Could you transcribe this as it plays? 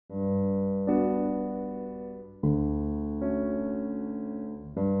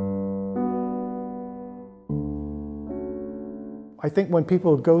I think when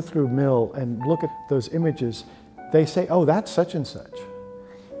people go through mill and look at those images, they say, oh, that's such and such.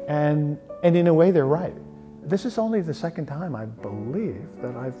 And in a way, they're right. This is only the second time, I believe,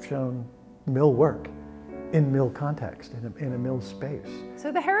 that I've shown mill work in mill context, in a mill space. So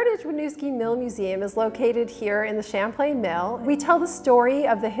the Heritage Winooski Mill Museum is located here in the Champlain Mill. We tell the story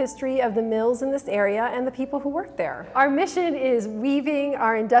of the history of the mills in this area and the people who work there. Our mission is weaving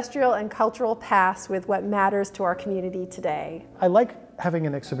our industrial and cultural past with what matters to our community today. I like having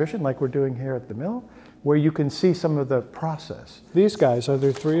an exhibition like we're doing here at the mill, where you can see some of the process. These guys, are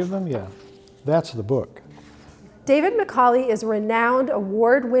there 3 of them? Yeah, that's the book. David Macaulay is a renowned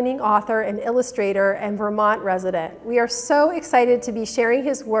award-winning author and illustrator and Vermont resident. We are so excited to be sharing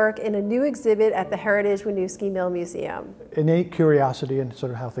his work in a new exhibit at the Heritage Winooski Mill Museum. Innate curiosity and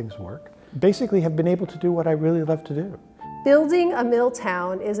sort of how things work. Basically have been able to do what I really love to do. Building a Mill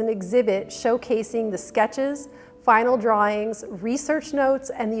Town is an exhibit showcasing the sketches, final drawings, research notes,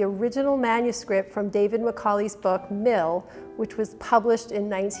 and the original manuscript from David Macaulay's book, Mill, which was published in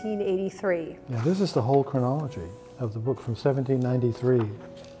 1983. Yeah, this is the whole chronology of the book from 1793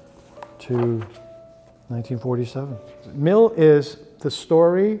 to 1947. Mill is the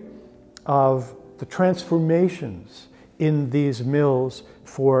story of the transformations in these mills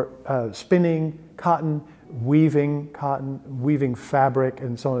for spinning cotton, weaving fabric,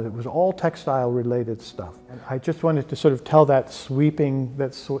 and so on. It was all textile related stuff. And I just wanted to sort of tell that sweeping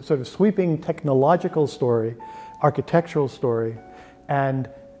technological story, architectural story, and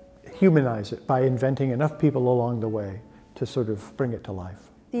humanize it by inventing enough people along the way to sort of bring it to life.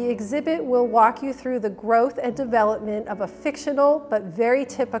 The exhibit will walk you through the growth and development of a fictional but very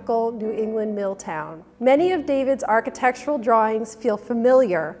typical New England mill town. Many of David's architectural drawings feel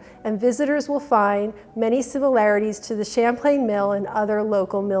familiar, and visitors will find many similarities to the Champlain Mill and other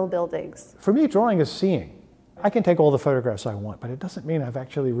local mill buildings. For me, drawing is seeing. I can take all the photographs I want, but it doesn't mean I've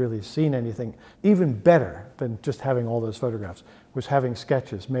actually really seen anything. Even better than just having all those photographs was having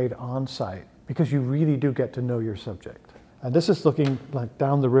sketches made on site, because you really do get to know your subject. And this is looking like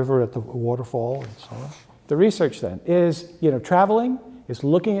down the river at the waterfall and so on. The research then is, traveling, is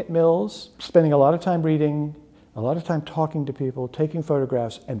looking at mills, spending a lot of time reading, a lot of time talking to people, taking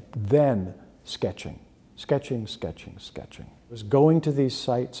photographs, and then sketching. Sketching. It was going to these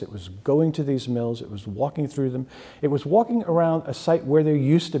sites, it was going to these mills, it was walking through them. It was walking around a site where there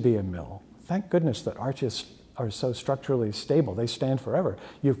used to be a mill. Thank goodness that arches are so structurally stable. They stand forever.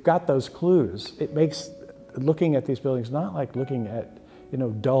 You've got those clues. It makes looking at these buildings not like looking at,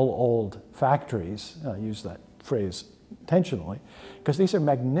 dull old factories. I use that phrase intentionally, because these are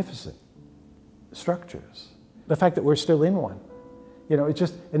magnificent structures. The fact that we're still in one, it's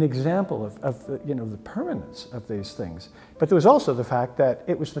just an example of the, the permanence of these things. But there was also the fact that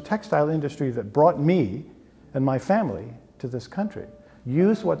it was the textile industry that brought me and my family to this country.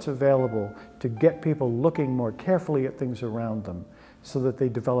 Use what's available to get people looking more carefully at things around them, so that they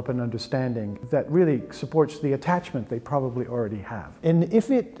develop an understanding that really supports the attachment they probably already have. And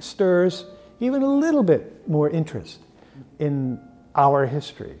if it stirs even a little bit more interest in our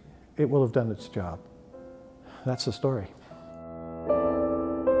history, it will have done its job. That's the story.